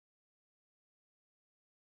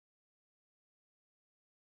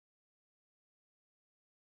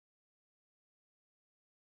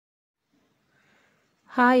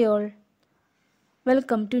Hi all,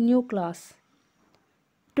 welcome to new class.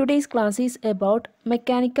 Today's class is about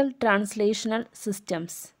mechanical translational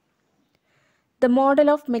systems. The model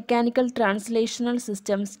of mechanical translational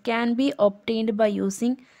systems can be obtained by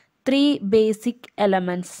using three basic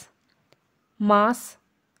elements: mass,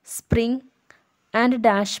 spring, and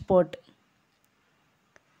dashpot.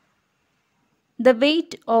 The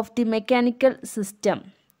weight of the mechanical system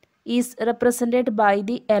is represented by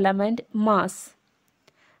the element mass,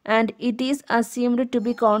 and it is assumed to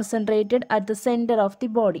be concentrated at the center of the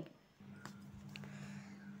body.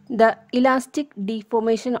 The elastic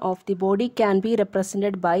deformation of the body can be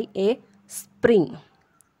represented by a spring.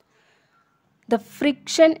 The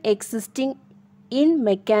friction existing in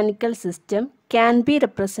mechanical system can be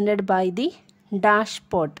represented by the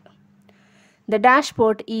dashpot. The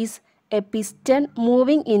dashpot is a piston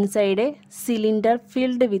moving inside a cylinder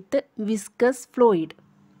filled with viscous fluid.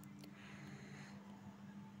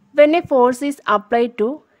 When a force is applied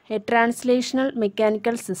to a translational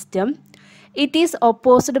mechanical system, it is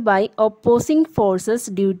opposed by opposing forces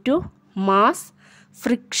due to mass,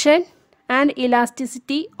 friction, and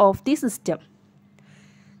elasticity of the system.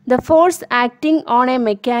 The force acting on a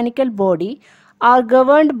mechanical body are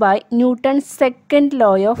governed by Newton's second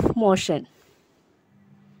law of motion.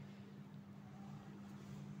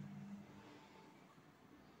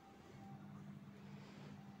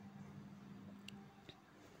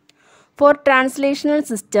 For translational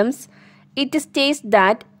systems, it states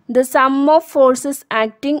that the sum of forces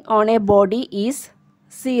acting on a body is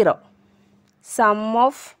 0. Sum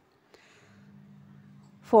of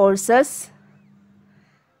forces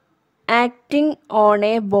acting on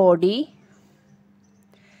a body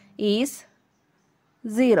is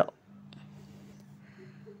 0.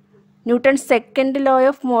 Newton's second law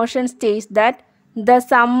of motion states that the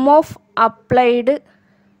sum of applied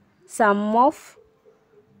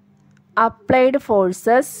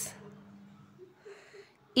forces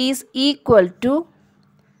is equal to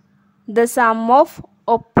the sum of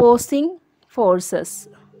opposing forces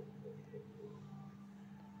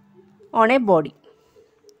on a body.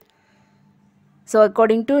 So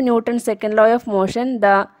according to Newton's second law of motion,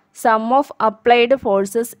 the sum of applied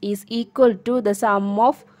forces is equal to the sum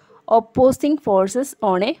of opposing forces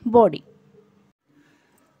on a body.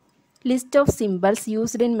 List of symbols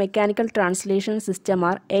used in mechanical translation system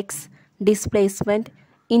are x, displacement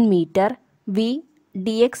in meter, v,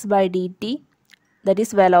 dx by dt, that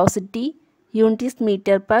is velocity, unit is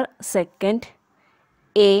meter per second,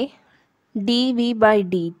 a, dv by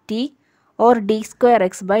dt or d square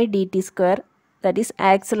x by dt square, that is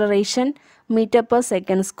acceleration meter per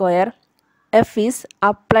second square, f is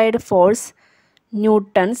applied force,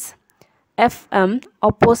 newtons, Fm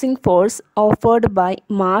opposing force offered by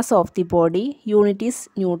mass of the body, unit is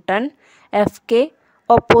Newton, Fk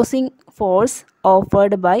opposing force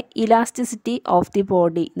offered by elasticity of the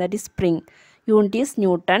body, that is spring, unit is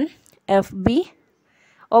Newton, Fb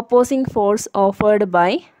opposing force offered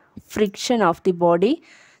by friction of the body,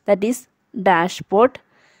 that is dashpot,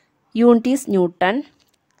 unit is Newton,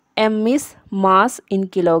 m is mass in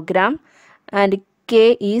kilogram, and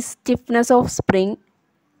k is stiffness of spring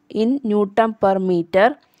in Newton per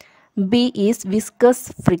meter. B is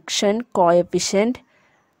viscous friction coefficient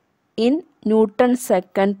in Newton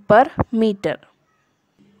second per meter.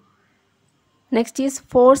 Next is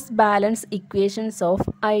force balance equations of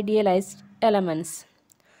idealized elements.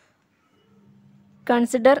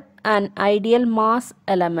 Consider an ideal mass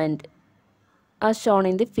element as shown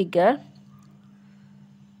in the figure.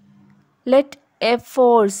 Let a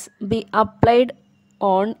force be applied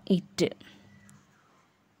on it.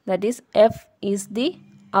 That is, F is the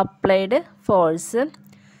applied force.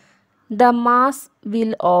 The mass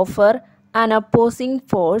will offer an opposing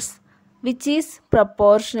force which is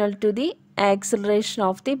proportional to the acceleration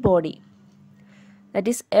of the body. That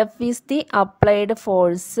is, F is the applied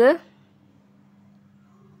force,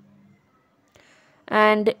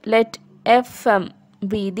 and let Fm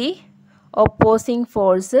be the opposing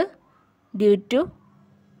force due to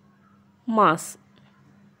mass.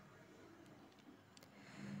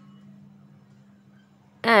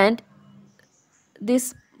 And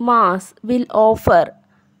this mass will offer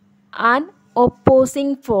an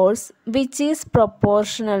opposing force which is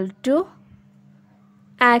proportional to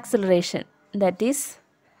acceleration, that is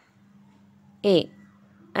A,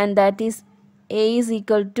 and that is A is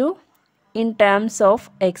equal to, in terms of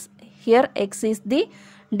x, here x is the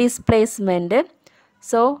displacement,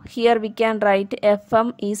 so here we can write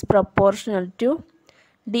Fm is proportional to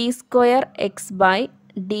d square x by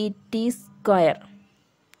dt square,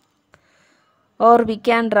 or we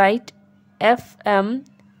can write Fm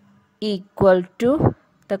equal to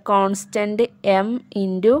the constant m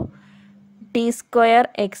into t square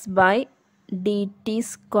x by dt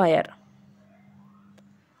square.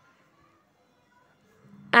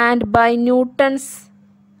 And by Newton's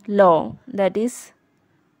law, that is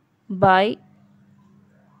by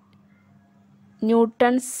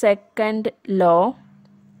Newton's second law,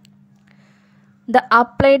 the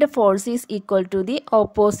applied force is equal to the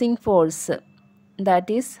opposing force, that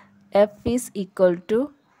is F is equal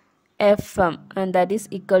to Fm, and that is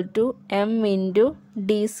equal to m into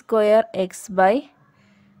d square x by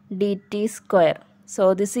dt square.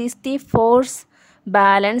 So this is the force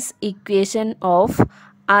balance equation of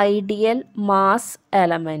ideal mass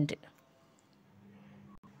element.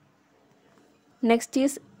 Next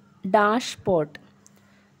is dashpot.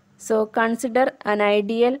 So consider an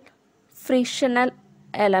ideal frictional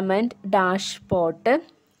element dashpot.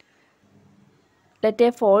 Let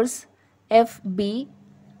a force F be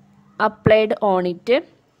applied on it.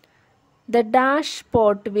 The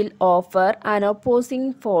dashpot will offer an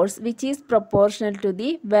opposing force which is proportional to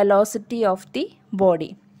the velocity of the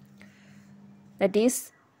body. That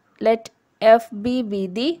is, let Fb be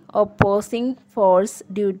the opposing force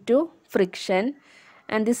due to friction,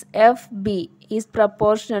 and this Fb is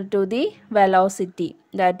proportional to the velocity,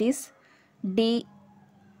 that is d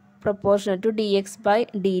proportional to dx by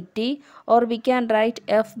dt, or we can write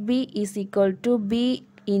Fb is equal to b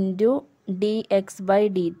into dx by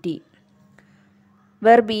dt,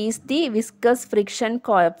 where b is the viscous friction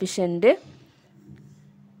coefficient.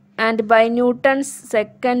 And by Newton's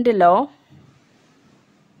second law,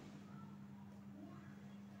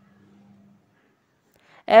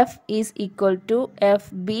 F is equal to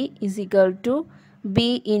Fb is equal to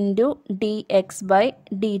b into dx by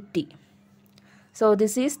dt. So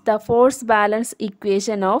this is the force balance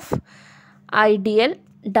equation of ideal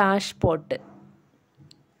dashpot,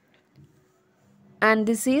 and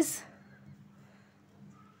this is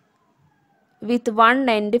with one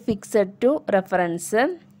end fixed to reference.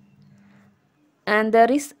 And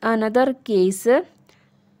there is another case,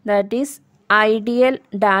 that is ideal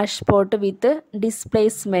dashpot with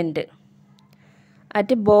displacement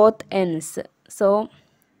at both ends. So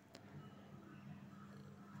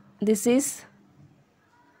this is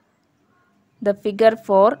the figure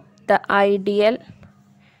for the ideal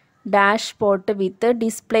dashpot with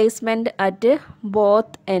displacement at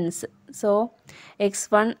both ends. So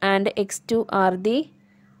x1 and x2 are the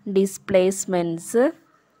displacements.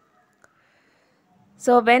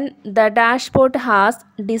 So when the dashpot has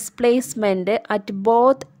displacement at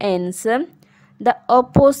both ends, the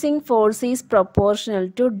opposing force is proportional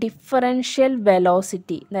to differential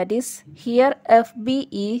velocity. That is, here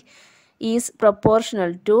Fb is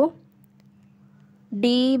proportional to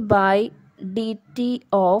d by dt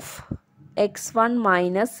of x1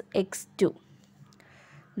 minus x2.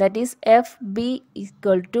 That is, Fb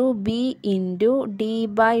equal to b into d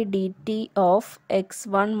by dt of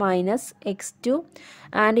x1 minus x2,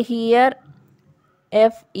 and here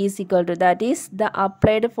F is equal to, that is the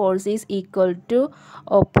applied force is equal to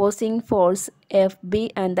opposing force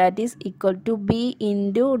Fb, and that is equal to b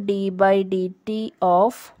into d by dt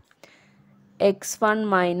of x1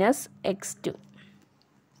 minus x2.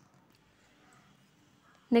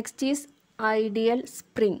 Next is ideal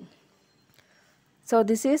spring. So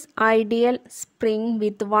this is ideal spring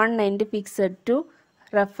with one end fixed to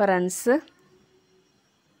reference.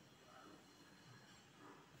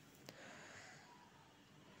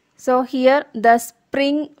 So here the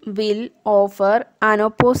spring will offer an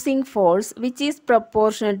opposing force which is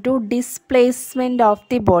proportional to displacement of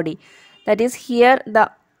the body. That is, here the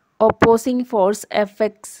opposing force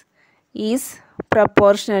Fx is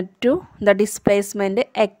proportional to the displacement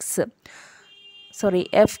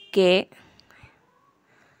Fk,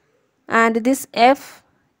 and this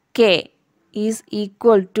Fk is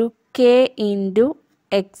equal to k into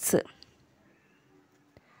x.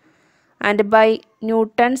 And by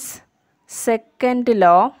Newton's second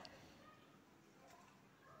law,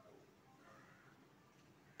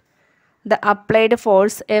 the applied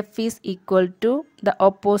force F is equal to the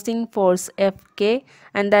opposing force Fk,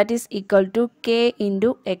 and that is equal to k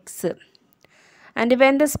into x. And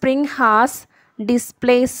when the spring has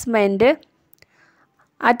displacement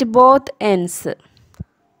at both ends,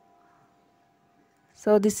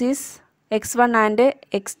 so this is x1 and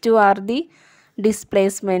x2 are the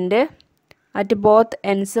displacement at both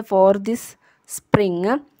ends for this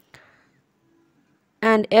spring,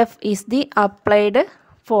 and F is the applied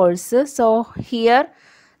force. So here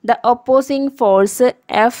the opposing force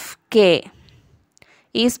Fk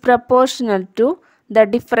is proportional to the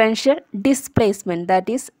differential displacement, that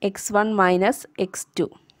is x1 minus x2.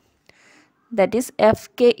 that is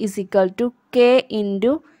Fk is equal to k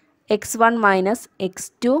into x1 minus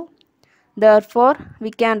x2. Therefore,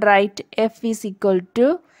 we can write F is equal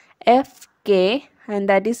to Fk, and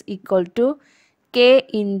that is equal to k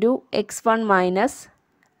into x1 minus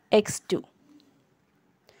x2.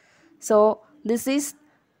 So, this is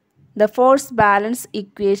the force balance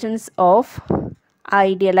equations of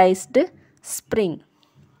idealized spring.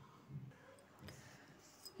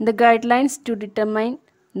 The guidelines to determine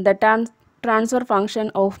the transfer function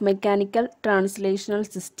of mechanical translational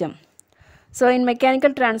system. So in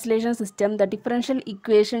mechanical translation system, the differential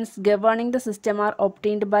equations governing the system are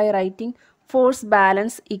obtained by writing force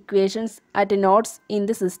balance equations at nodes in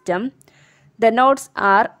the system. The nodes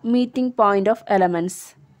are meeting point of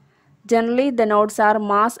elements. Generally, the nodes are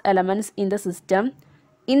mass elements in the system.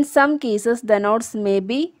 In some cases, the nodes may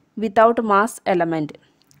be without mass element.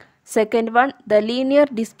 Second one, the linear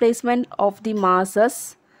displacement of the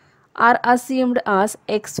masses are assumed as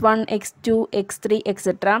x1, x2, x3,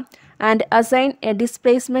 etc. and assign a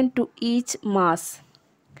displacement to each mass.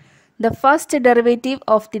 The first derivative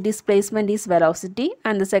of the displacement is velocity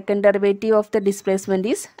and the second derivative of the displacement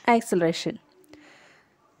is acceleration.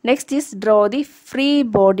 Next is draw the free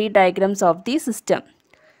body diagrams of the system.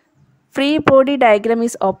 Free body diagram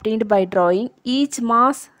is obtained by drawing each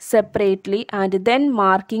mass separately and then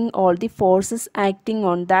marking all the forces acting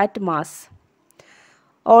on that mass.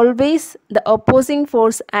 Always the opposing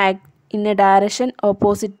force acts in a direction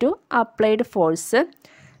opposite to applied force.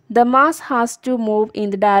 The mass has to move in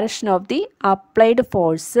the direction of the applied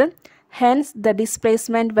force. Hence, the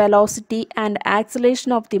displacement, velocity and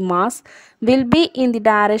acceleration of the mass will be in the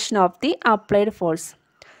direction of the applied force.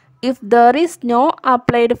 If there is no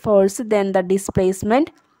applied force, then the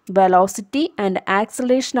displacement, velocity and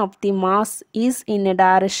acceleration of the mass is in a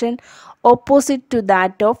direction opposite to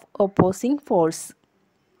that of opposing force.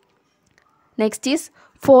 Next is,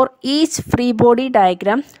 for each free body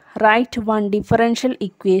diagram, write one differential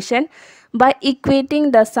equation by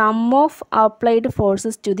equating the sum of applied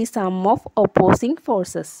forces to the sum of opposing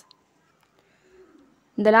forces.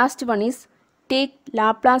 The last one is, take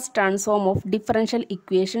Laplace transform of differential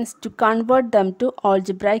equations to convert them to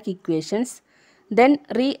algebraic equations. Then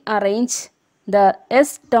rearrange the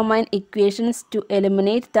S-domain equations to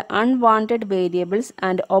eliminate the unwanted variables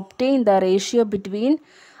and obtain the ratio between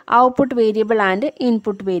output variable and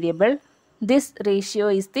input variable. This ratio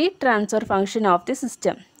is the transfer function of the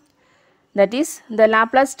system. That is, the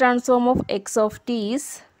Laplace transform of x of t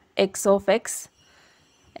is x of x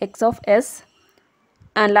of s,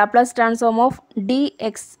 and Laplace transform of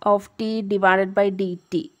dx of t divided by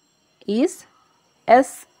dt is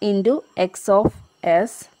s into x of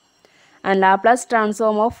s, and Laplace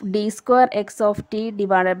transform of d square x of t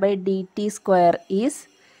divided by dt square is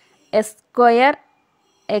s square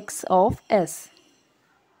x of s.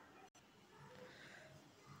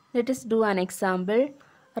 Let us do an example.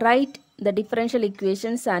 Write the differential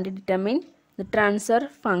equations and determine the transfer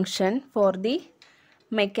function for the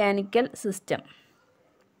mechanical system.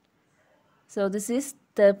 So this is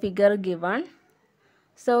the figure given.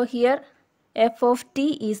 So here f of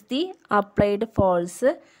t is the applied force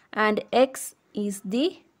and x is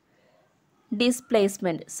the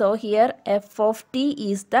displacement. So here f of t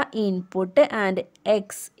is the input and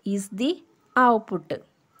x is the output.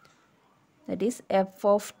 That is, f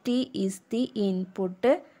of t is the input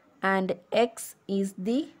and x is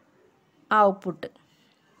the output.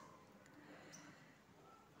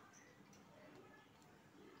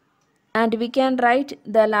 And we can write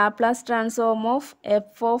the Laplace transform of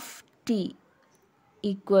f of t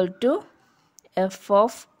equal to f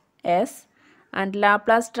of s and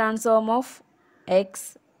Laplace transform of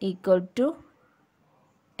x equal to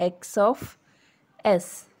x of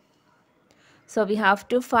s. So we have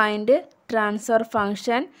to find transfer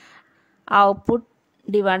function output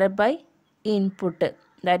divided by input,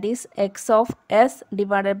 that is x of s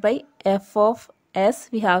divided by f of s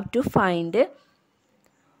we have to find.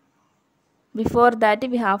 Before that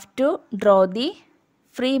we have to draw the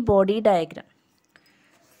free body diagram.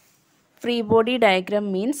 Free body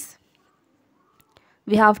diagram means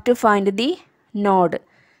we have to find the node.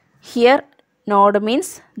 Here node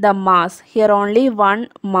means the mass. Here only one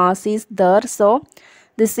mass is there, so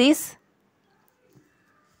this is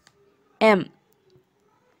m.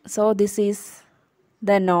 So this is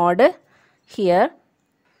the node here.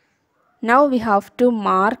 Now we have to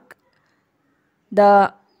mark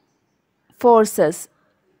the forces,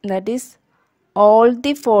 that is all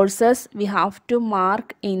the forces we have to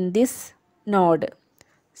mark in this node.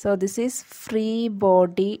 So this is free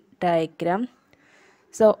body diagram.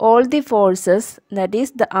 So all the forces, that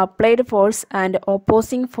is the applied force and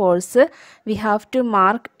opposing force, we have to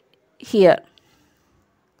mark here.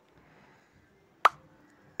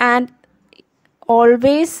 And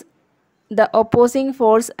always the opposing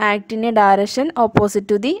force act in a direction opposite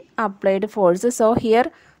to the applied force. So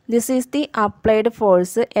here this is the applied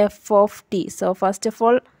force F of t. So first of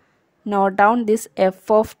all note down this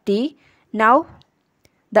F of t. Now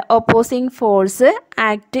the opposing force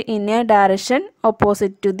act in a direction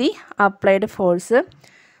opposite to the applied force.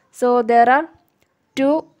 So there are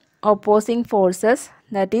two opposing forces,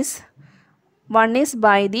 that is one is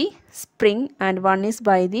by the spring and one is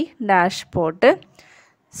by the dashboard.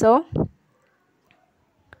 So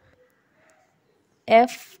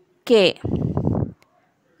Fk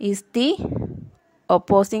is the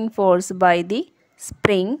opposing force by the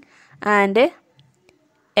spring and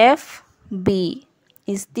Fb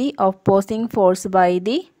is the opposing force by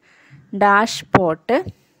the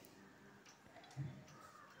dashpot.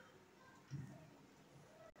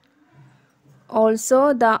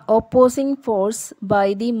 Also the opposing force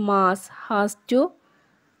by the mass has to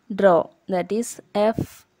draw, that is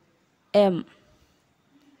Fm.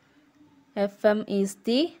 Fm is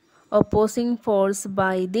the opposing force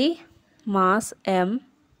by the mass m.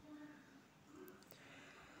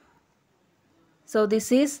 So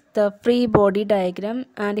this is the free body diagram,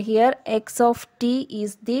 and here x of t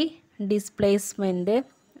is the displacement,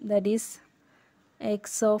 that is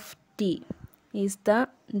x of t is the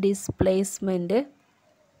displacement.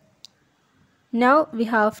 Now we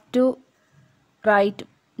have to write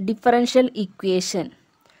differential equation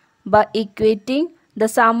by equating the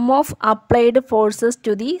sum of applied forces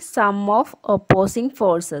to the sum of opposing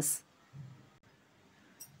forces.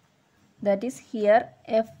 That is, here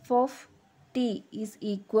f of t is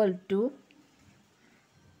equal to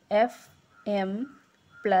Fm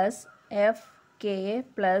plus Fk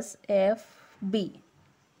plus Fb.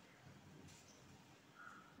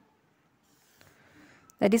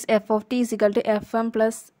 That is, f of t is equal to Fm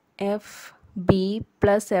plus Fb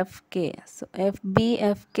plus Fk. So Fb,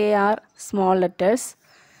 Fk are small letters,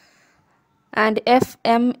 and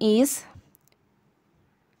Fm is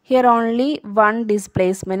here only one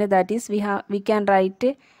displacement, that is we can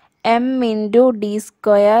write m into d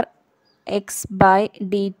square x by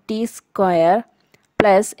dt square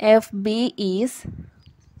plus Fb is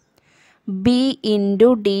b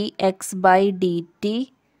into dx by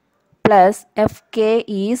dt plus Fk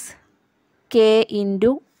is k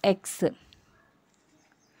into x.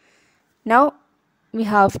 Now we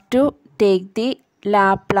have to take the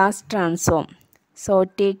Laplace transform. So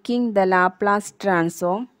taking the Laplace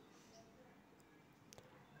transform,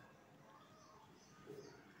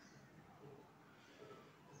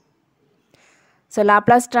 so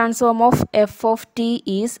Laplace transform of f of t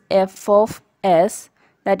is f of s,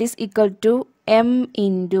 that is equal to m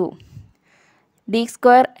into d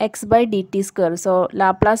square x by dt square. So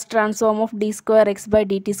Laplace transform of d square x by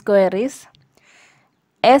dt square is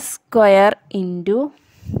s square into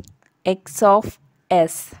x of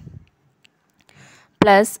s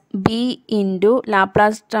plus b into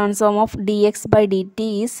Laplace transform of dx by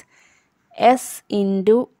dt is s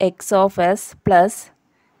into x of s plus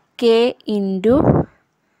k into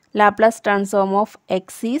Laplace transform of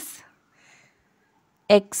x is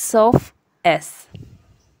x of s.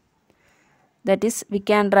 That is, we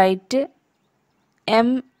can write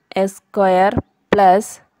m s square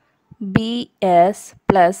plus bs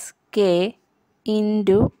plus k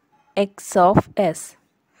into x of s.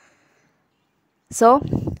 So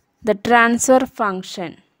the transfer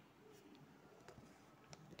function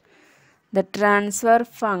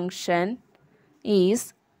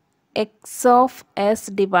is x of s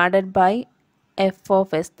divided by f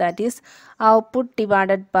of s, that is output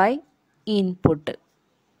divided by input,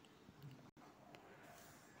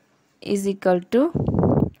 is equal to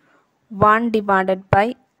 1 divided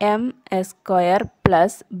by m s square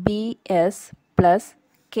plus bs plus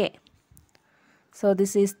k. So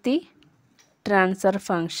this is the transfer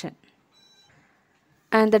function,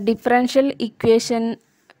 and the differential equation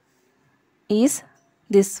is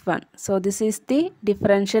this one. So this is the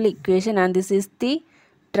differential equation and this is the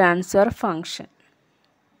transfer function.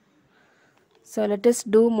 So let us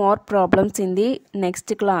do more problems in the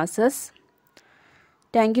next classes.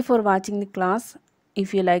 Thank you for watching the class.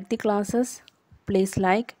 If you like the classes, please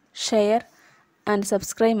like, share and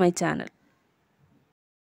subscribe my channel.